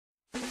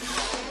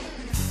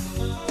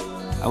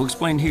I'll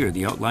explain here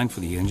the outline for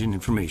the engine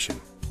information.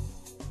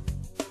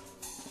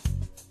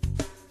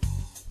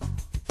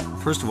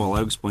 First of all,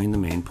 I'll explain the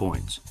main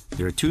points.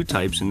 There are two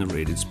types in the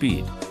rated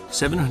speed,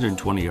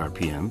 720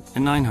 RPM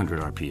and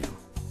 900 RPM.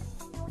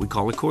 We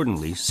call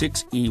accordingly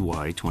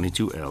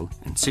 6EY22L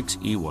and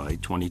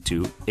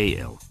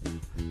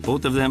 6EY22AL.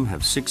 Both of them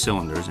have 6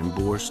 cylinders and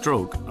bore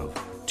stroke of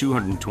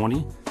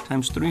 220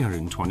 times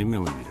 320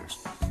 millimeters.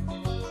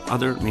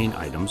 Other main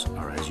items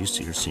are as you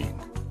see or seen.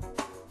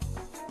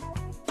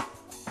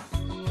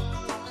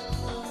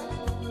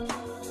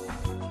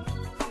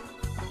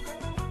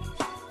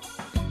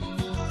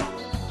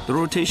 The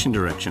rotation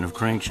direction of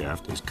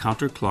crankshaft is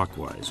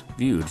counterclockwise,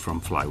 viewed from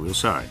flywheel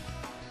side.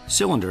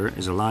 Cylinder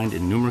is aligned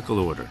in numerical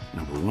order,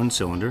 number 1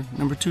 cylinder,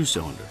 number 2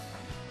 cylinder,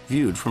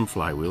 viewed from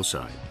flywheel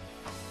side.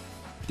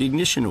 The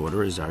ignition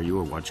order is how you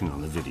are watching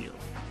on the video.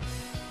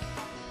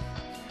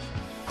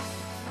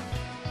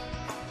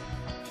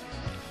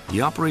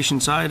 The operation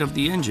side of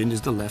the engine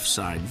is the left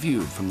side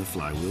viewed from the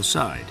flywheel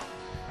side.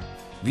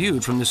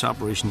 Viewed from this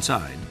operation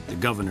side, the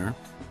governor,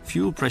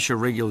 fuel pressure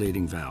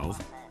regulating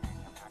valve,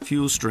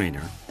 fuel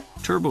strainer,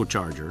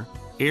 turbocharger,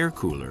 air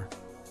cooler,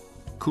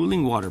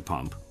 cooling water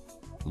pump,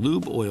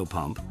 lube oil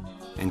pump,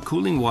 and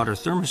cooling water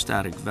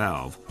thermostatic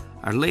valve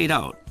are laid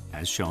out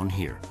as shown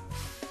here.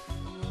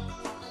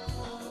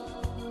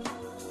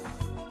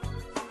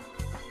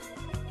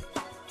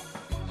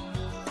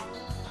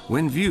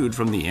 When viewed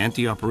from the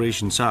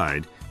anti-operation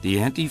side, the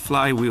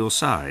anti-flywheel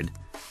side,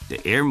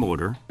 the air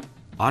motor,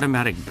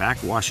 automatic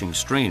backwashing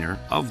strainer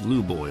of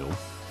lube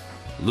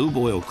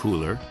oil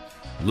cooler,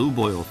 lube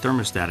oil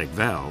thermostatic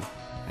valve,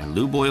 and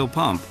lube oil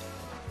pump,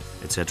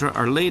 etc.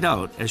 are laid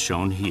out as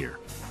shown here.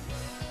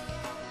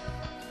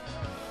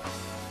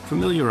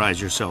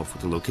 Familiarize yourself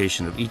with the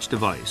location of each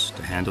device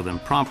to handle them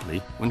promptly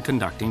when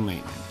conducting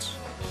maintenance.